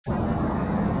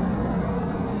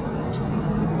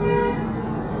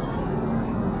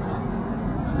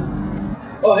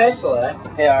Oh, hey, Soleil.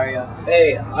 Hey, Arya.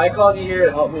 Hey, I called you here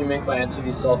to help me make my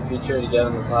NTV self-feature to get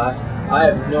in the class. I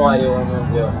have no idea what I'm going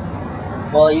to do.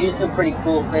 Well, you do some pretty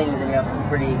cool things and you have some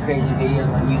pretty crazy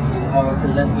videos on YouTube. How about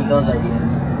presenting those ideas?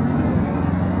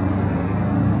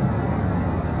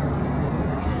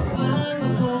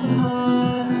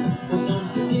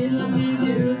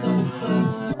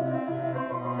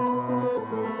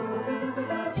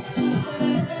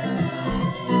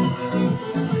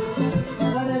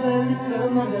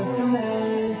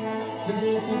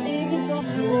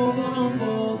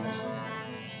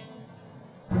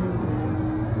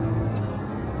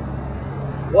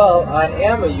 Well, I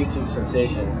am a YouTube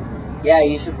sensation. Yeah,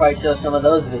 you should probably show some of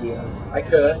those videos. I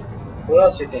could. What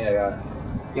else do you think I got?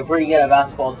 You're pretty good at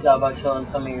basketball too. How about showing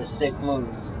some of your sick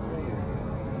moves?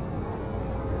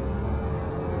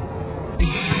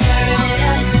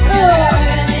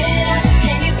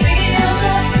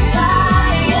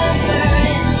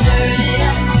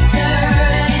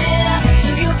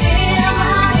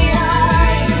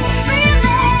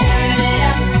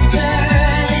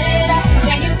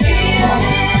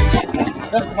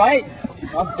 That's right.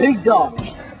 I'm a big dog.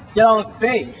 Get on the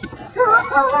face.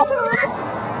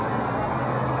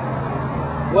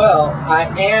 Well, I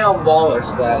am baller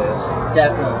status.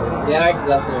 Definitely. Yeah, I could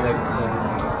definitely make a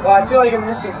team. Well, I feel like I'm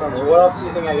missing something. What else do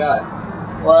you think I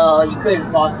got? Well, you could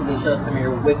possibly show some of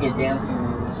your wicked dancing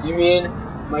moves. You mean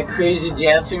my crazy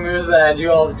dancing moves that I do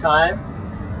all the time?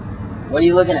 What are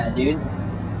you looking at, dude?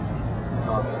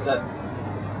 Oh, that...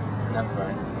 Never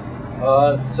mind.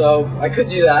 So I could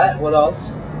do that. What else?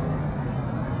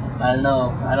 I don't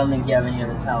know. I don't think you have any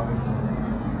other talents.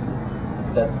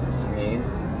 That's mean.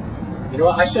 You know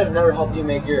what? I should have never helped you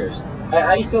make yours.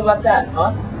 How do you feel about that,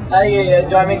 huh?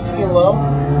 Do I make you feel low?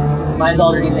 Mine's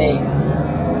already made.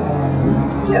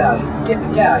 Get out. Get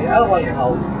out. I don't want your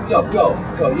help. Go.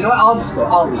 You know what? I'll just go.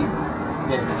 I'll leave.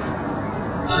 Good.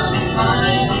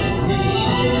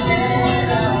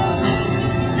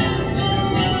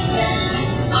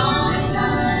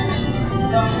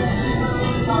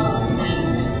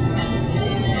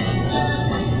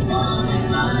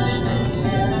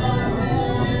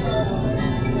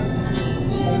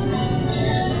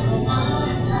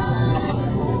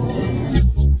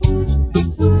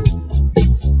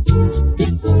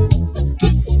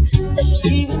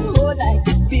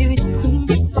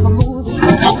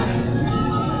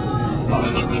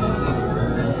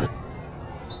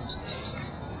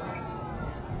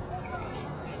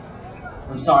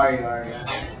 I'm sorry, Arya.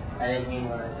 I didn't mean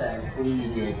what I said. What are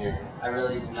you doing here? I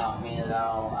really did not mean it at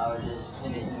all. I was just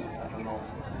in a heat at the moment.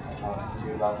 Talking to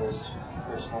you about this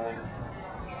personally.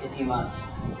 If you must.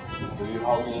 Will you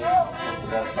help me make the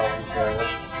best self-care?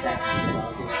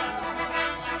 Definitely.